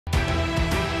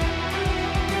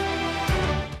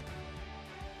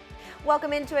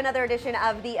Welcome into another edition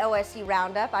of the OSU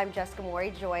Roundup. I'm Jessica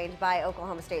Morrey, joined by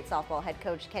Oklahoma State softball head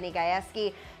coach Kenny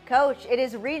Gajewski. Coach, it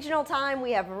is regional time.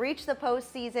 We have reached the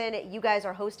postseason. You guys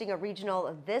are hosting a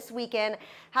regional this weekend.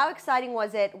 How exciting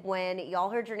was it when y'all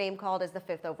heard your name called as the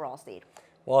 5th overall seed?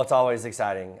 Well, it's always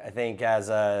exciting. I think as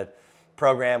a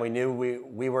program, we knew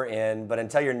we were in, but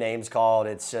until your name's called,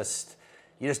 it's just,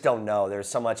 you just don't know. There's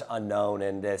so much unknown,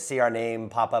 and to see our name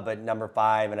pop up at number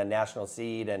 5 and a national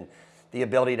seed and the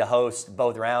ability to host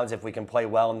both rounds if we can play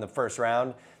well in the first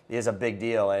round is a big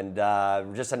deal, and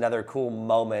just another cool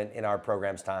moment in our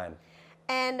program's time.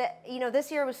 And, you know,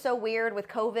 this year was so weird with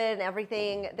COVID and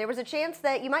everything. There was a chance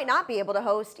that you might not be able to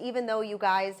host, even though you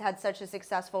guys had such a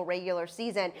successful regular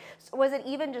season. So was it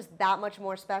even just that much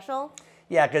more special?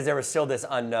 Yeah, because there was still this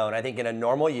unknown. I think in a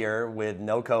normal year with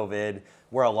no COVID,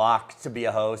 we're a lock to be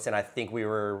a host, and I think we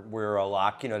were a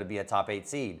lock, to be a top 8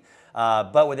 seed.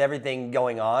 But with everything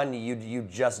going on, you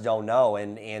just don't know,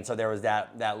 and so there was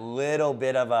that little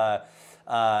bit of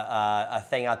a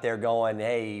thing out there going,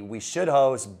 hey, we should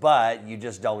host, but you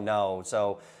just don't know.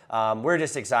 So we're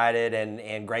just excited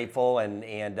and grateful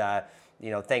and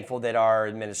thankful that our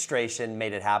administration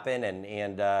made it happen,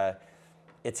 and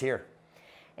it's here.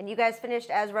 And you guys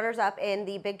finished as runners-up in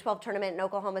the Big 12 tournament in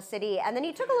Oklahoma City. And then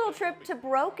you took a little trip to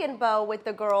Broken Bow with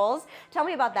the girls. Tell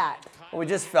me about that. Well, we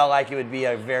just felt like it would be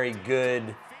a very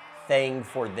good thing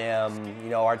for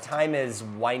them. Our time is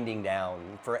winding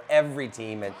down for every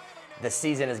team, and the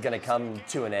season is going to come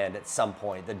to an end at some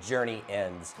point. The journey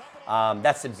ends.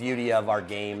 That's the beauty of our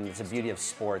game. It's the beauty of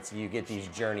sports. You get these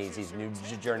journeys, these new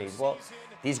journeys. Well,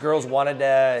 these girls wanted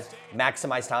to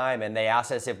maximize time, and they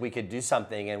asked us if we could do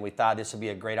something, and we thought this would be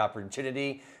a great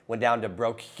opportunity. Went down to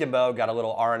Broken Bow, got a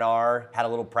little R&R, had a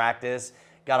little practice,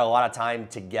 got a lot of time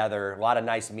together, a lot of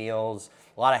nice meals,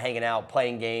 a lot of hanging out,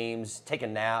 playing games,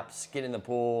 taking naps, getting in the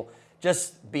pool,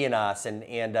 just being us, and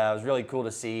it was really cool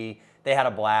to see. They had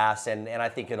a blast, and I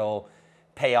think it'll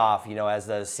pay off, as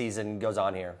the season goes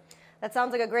on here. That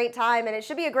sounds like a great time, and it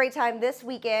should be a great time this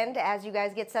weekend as you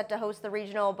guys get set to host the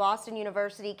regional. Boston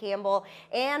University, Campbell,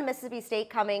 and Mississippi State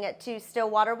coming to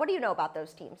Stillwater. What do you know about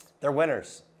those teams? They're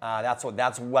winners. That's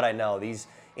what I know.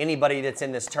 Anybody that's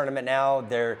in this tournament now,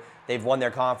 they've won their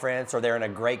conference, or they're in a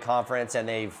great conference and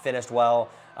they've finished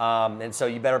well. And so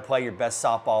you better play your best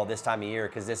softball this time of year,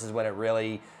 because this is when it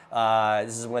really,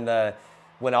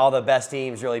 when all the best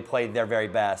teams really played their very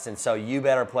best. And so you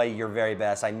better play your very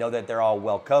best. I know that they're all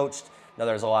well coached. I know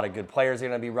there's a lot of good players that are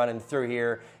going to be running through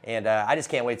here. And I just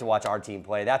can't wait to watch our team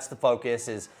play. That's the focus,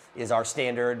 is our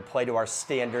standard, play to our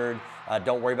standard.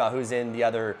 Don't worry about who's in the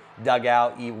other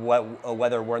dugout,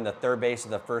 whether we're in the third base or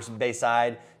the first base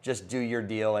side. Just do your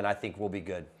deal, and I think we'll be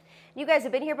good. You guys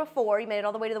have been here before. You made it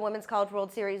all the way to the Women's College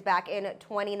World Series back in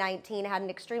 2019, had an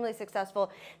extremely successful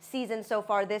season so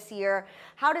far this year.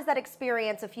 How does that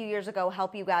experience a few years ago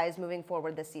help you guys moving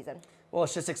forward this season? Well,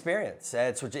 it's just experience.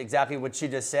 It's exactly what you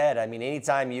just said. I mean,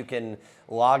 anytime you can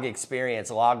log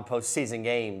experience, log postseason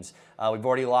games. We've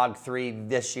already logged 3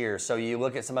 this year. So you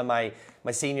look at some of my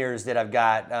seniors that I've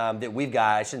got, that we've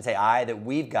got, I shouldn't say that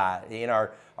we've got in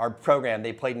our program.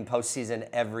 They played in postseason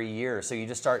every year. So you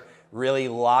just start really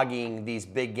logging these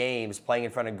big games, playing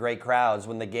in front of great crowds.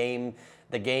 When the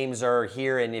games are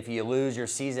here, and if you lose, your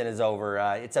season is over.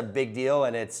 It's a big deal,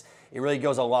 and it really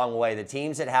goes a long way. The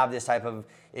teams that have this type of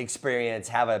experience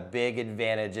have a big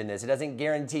advantage in this. It doesn't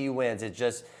guarantee you wins. It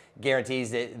just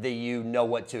guarantees that you know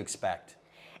what to expect.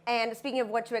 And speaking of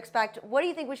what to expect, what do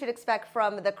you think we should expect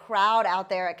from the crowd out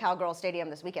there at Cowgirl Stadium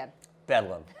this weekend?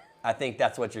 Bedlam. I think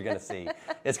that's what you're going to see.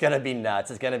 It's going to be nuts.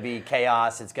 It's going to be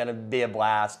chaos. It's going to be a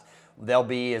blast. They'll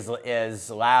be as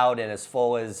loud and as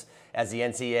full as the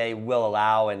NCAA will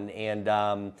allow, and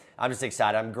I'm just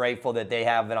excited. I'm grateful that they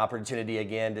have an opportunity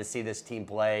again to see this team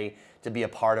play, to be a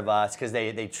part of us, because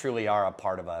they truly are a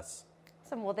part of us.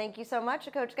 Awesome. Well, thank you so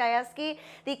much, Coach Gajewski.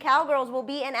 The Cowgirls will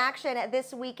be in action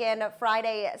this weekend,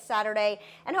 Friday, Saturday,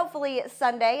 and hopefully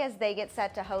Sunday, as they get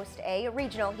set to host a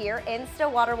regional here in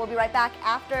Stillwater. We'll be right back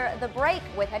after the break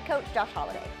with head coach Josh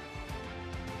Holliday.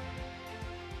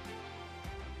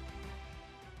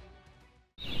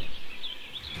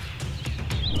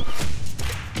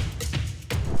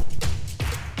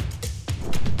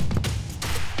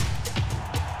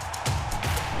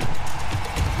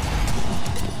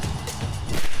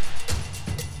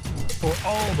 For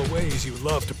all the ways you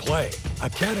love to play,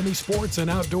 Academy Sports and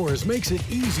Outdoors makes it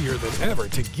easier than ever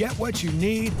to get what you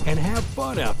need and have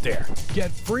fun out there.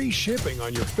 Get free shipping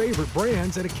on your favorite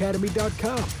brands at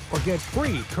academy.com, or get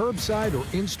free curbside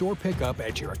or in-store pickup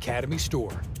at your Academy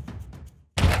store.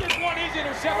 This one is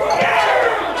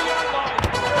intercepted.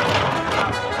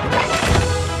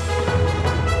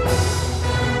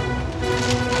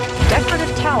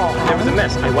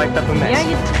 a mess.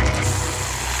 Yeah,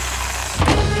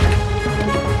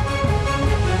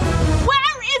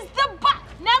 where is the ball?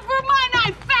 Never mind,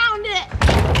 I found it.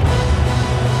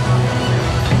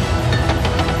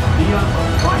 Dion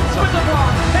fights with the ball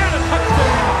and a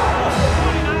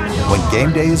touchdown. When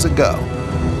game day is a go,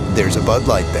 there's a Bud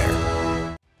Light there.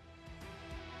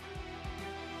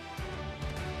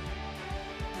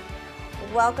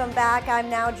 Welcome back. I'm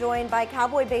now joined by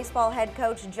Cowboy baseball head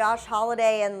coach Josh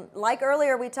Holliday. And like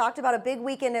earlier, we talked about a big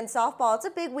weekend in softball. It's a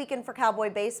big weekend for Cowboy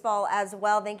baseball as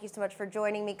well. Thank you so much for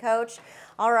joining me, Coach.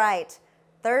 All right.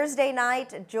 Thursday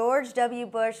night, George W.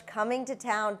 Bush coming to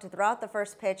town to throw out the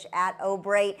first pitch at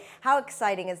O'Brate. How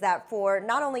exciting is that for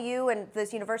not only you and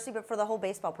this university, but for the whole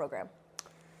baseball program?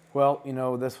 Well, you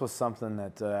know, this was something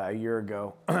that a year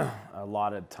ago, a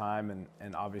lot of time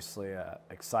and obviously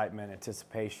excitement,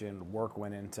 anticipation, work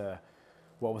went into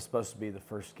what was supposed to be the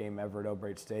first game ever at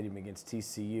O'Brate Stadium against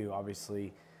TCU.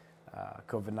 Obviously,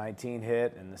 COVID-19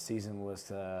 hit and the season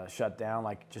was shut down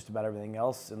like just about everything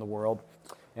else in the world.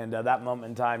 And that moment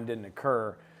in time didn't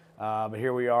occur. But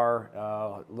here we are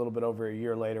a little bit over a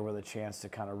year later with a chance to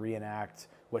kind of reenact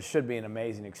what should be an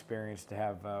amazing experience to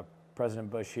have President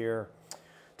Bush here,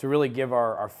 to really give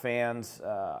our fans,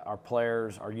 our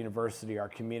players, our university, our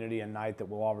community a night that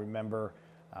we'll all remember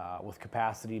with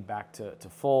capacity back to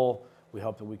full. We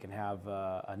hope that we can have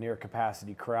a near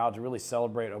capacity crowd to really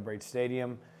celebrate O'Brate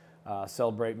Stadium,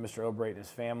 celebrate Mr. O'Brate and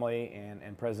his family,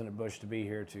 and President Bush to be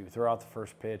here to throw out the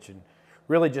first pitch and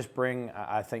really just bring,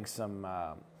 I think, some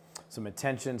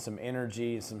attention, some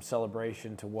energy, some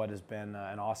celebration to what has been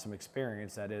an awesome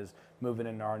experience that is moving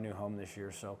into our new home this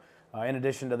year. So in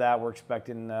addition to that, we're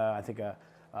expecting, I think, a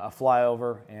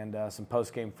flyover and some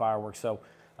post-game fireworks. So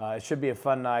it should be a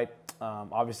fun night.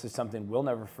 Obviously something we'll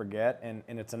never forget, and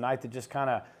it's a night that just kind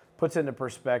of puts into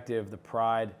perspective the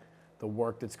pride, the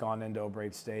work that's gone into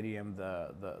O'Brate Stadium,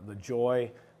 the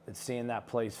joy that seeing that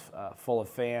place full of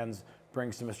fans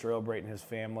brings to Mr. O'Brate and his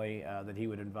family, that he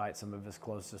would invite some of his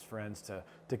closest friends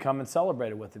to come and celebrate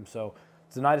it with him. So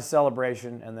it's a night of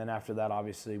celebration, and then after that,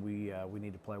 obviously, we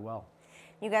need to play well.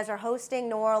 You guys are hosting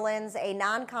New Orleans, a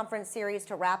non-conference series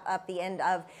to wrap up the end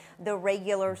of the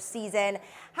regular season.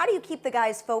 How do you keep the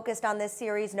guys focused on this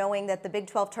series, knowing that the Big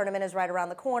 12 tournament is right around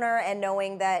the corner and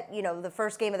knowing that, you know, the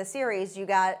first game of the series, you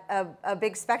got a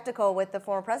big spectacle with the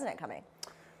former president coming?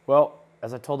 Well,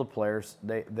 as I told the players,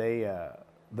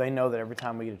 they know that every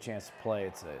time we get a chance to play,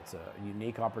 it's a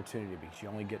unique opportunity because you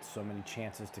only get so many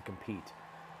chances to compete.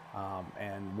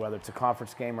 And whether it's a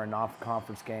conference game or a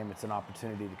non-conference game, it's an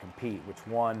opportunity to compete, which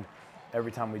one,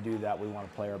 every time we do that, we want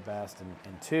to play our best.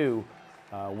 And two,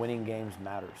 winning games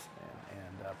matters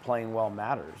and playing well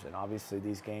matters. And obviously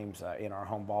these games in our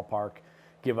home ballpark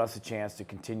give us a chance to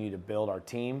continue to build our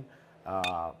team,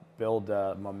 build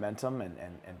momentum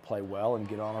and play well and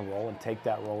get on a roll and take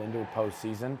that roll into a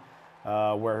postseason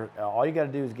where all you got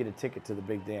to do is get a ticket to the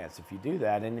big dance. If you do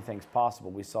that, anything's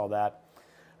possible. We saw that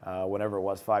whenever it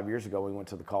was 5 years ago. We went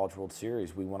to the College World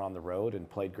Series. We went on the road and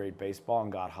played great baseball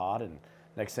and got hot, and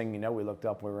next thing you know, we looked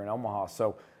up and we were in Omaha.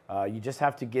 So you just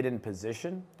have to get in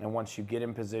position, and once you get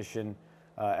in position,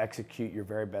 execute your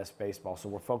very best baseball. So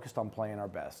we're focused on playing our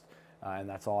best, and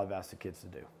that's all I've asked the kids to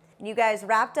do. You guys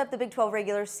wrapped up the Big 12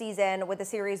 regular season with a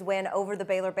series win over the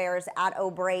Baylor Bears at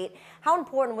O'Brate. How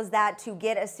important was that to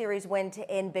get a series win to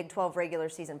end Big 12 regular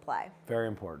season play? Very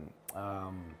important.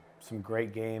 Some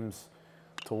great games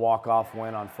to walk off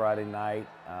win on Friday night.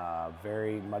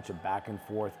 Very much a back and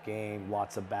forth game,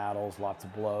 lots of battles, lots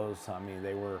of blows. I mean,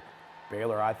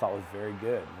 Baylor I thought was very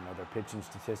good. You know, their pitching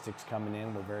statistics coming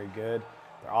in were very good.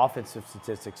 Their offensive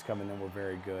statistics coming in were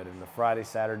very good. And the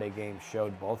Friday-Saturday game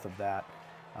showed both of that.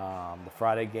 The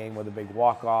Friday game with a big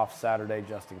walk-off. Saturday,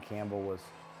 Justin Campbell was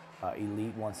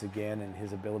elite once again in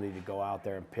his ability to go out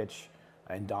there and pitch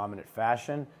in dominant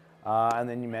fashion. And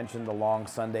then you mentioned the long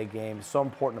Sunday game. It's so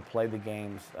important to play the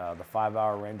games. The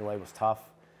 5-hour rain delay was tough.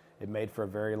 It made for a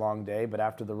very long day, but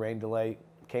after the rain delay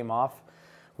came off,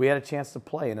 we had a chance to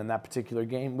play. And in that particular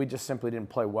game, we just simply didn't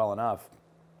play well enough.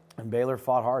 And Baylor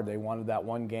fought hard. They wanted that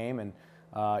one game, and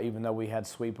even though we had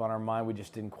sweep on our mind, we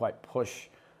just didn't quite push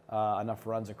enough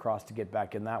runs across to get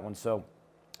back in that one. So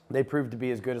they proved to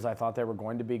be as good as I thought they were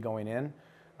going to be going in.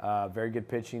 Very good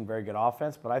pitching, very good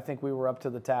offense, but I think we were up to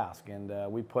the task,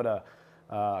 and we put a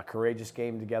courageous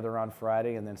game together on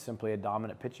Friday and then simply a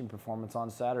dominant pitching performance on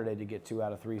Saturday to get 2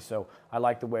 out of 3. So I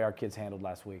like the way our kids handled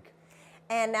last week.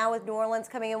 And now with New Orleans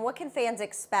coming in, what can fans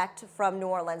expect from New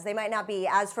Orleans? They might not be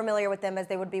as familiar with them as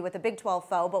they would be with a Big 12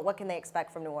 foe, but what can they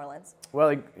expect from New Orleans?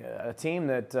 Well, a team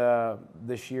that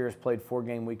this year has played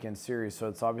 4-game weekend series, so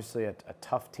it's obviously a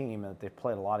tough team, and they've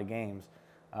played a lot of games.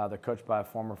 They're coached by a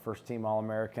former first-team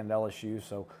All-American at LSU,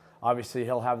 so obviously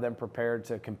he'll have them prepared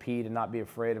to compete and not be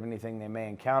afraid of anything they may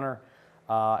encounter.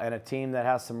 And a team that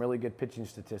has some really good pitching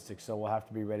statistics, so we'll have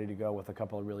to be ready to go with a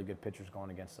couple of really good pitchers going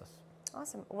against us.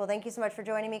 Awesome. Well, thank you so much for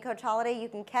joining me, Coach Holliday. You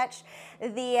can catch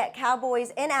the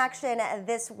Cowboys in action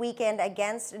this weekend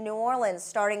against New Orleans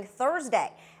starting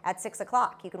Thursday at 6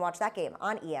 o'clock. You can watch that game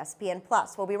on ESPN+.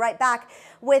 We'll be right back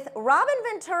with Robin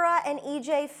Ventura and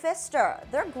EJ Pfister.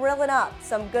 They're grilling up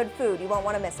some good food. You won't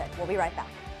want to miss it. We'll be right back.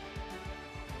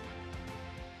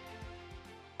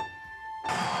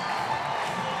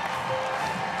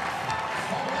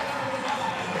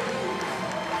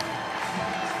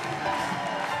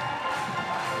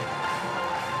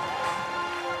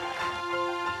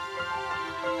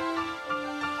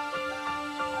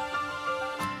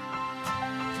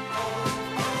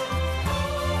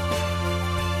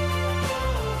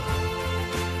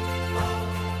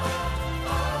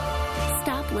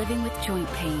 Living with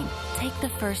joint pain. Take the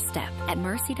first step at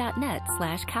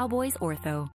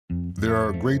mercy.net/cowboysortho. There are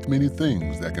a great many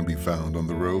things that can be found on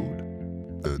the road.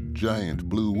 The giant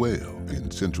blue whale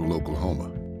in central Oklahoma.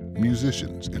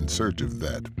 Musicians in search of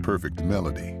that perfect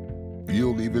melody.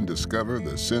 You'll even discover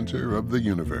the center of the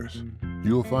universe.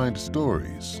 You'll find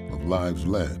stories of lives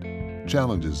led,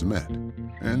 challenges met,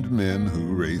 and men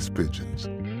who race pigeons.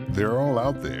 They're all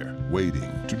out there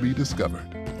waiting to be discovered.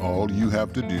 All you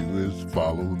have to do is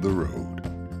follow the road.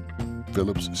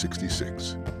 Phillips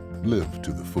 66. Live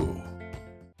to the full.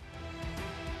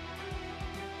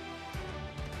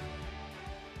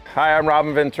 Hi, I'm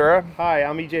Robin Ventura. Hi,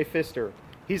 I'm EJ Pfister.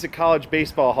 He's a college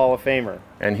baseball Hall of Famer.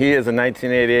 And he is a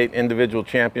 1988 individual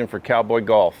champion for Cowboy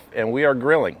Golf. And we are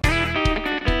grilling.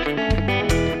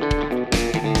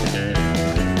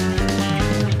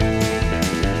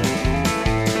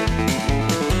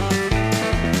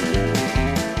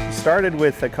 Started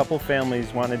with a couple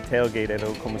families wanted tailgate at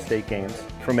Oklahoma State games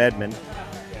from Edmond,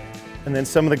 and then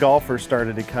some of the golfers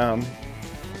started to come,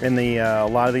 and a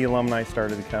lot of the alumni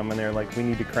started to come, and they're like, we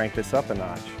need to crank this up a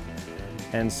notch.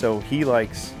 And so he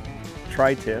likes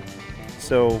tri-tip,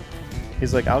 so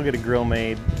he's like, I'll get a grill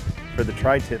made for the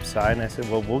tri-tip side, and I said,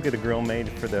 well, we'll get a grill made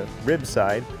for the rib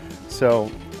side. So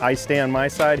I stay on my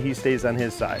side, he stays on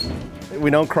his side.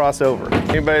 We don't cross over.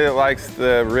 Anybody that likes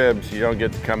the ribs, you don't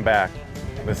get to come back.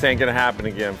 This ain't gonna happen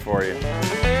again for you.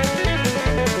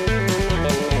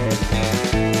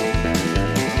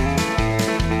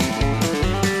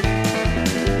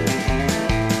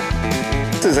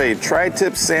 This is a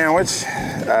tri-tip sandwich,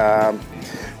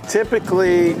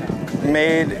 typically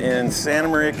made in Santa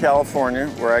Maria, California,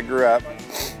 where I grew up.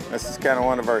 This is kind of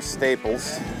one of our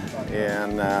staples,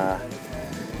 and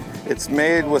it's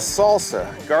made with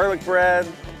salsa, garlic bread,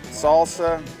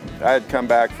 salsa. I had come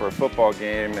back for a football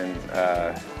game and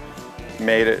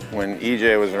made it when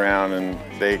EJ was around, and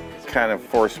they kind of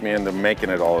forced me into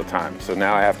making it all the time. So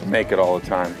now I have to make it all the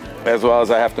time, as well as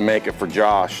I have to make it for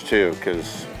Josh too,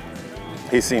 because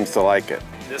he seems to like it.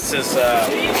 This is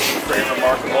pretty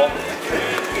remarkable.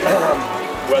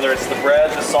 Whether it's the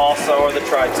bread, the salsa, or the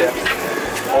tri-tip,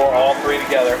 or all three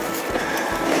together.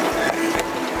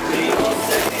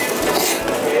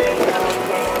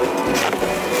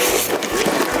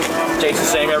 Tastes the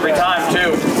same every time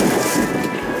too.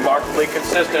 Remarkably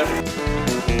consistent.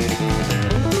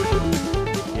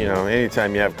 You know,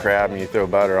 anytime you have crab and you throw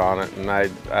butter on it, and I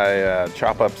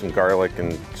chop up some garlic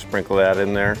and sprinkle that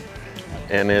in there,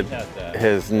 and it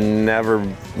has never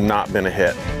not been a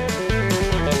hit.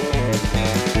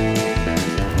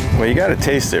 Well, you got to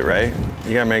taste it, right?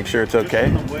 You got to make sure it's okay.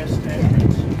 If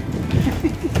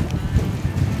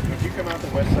you come out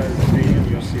the west side of the stadium,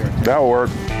 you'll see our tent. That'll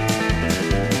work.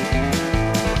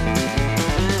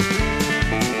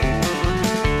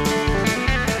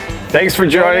 Thanks for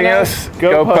joining us.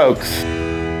 Go Pokes.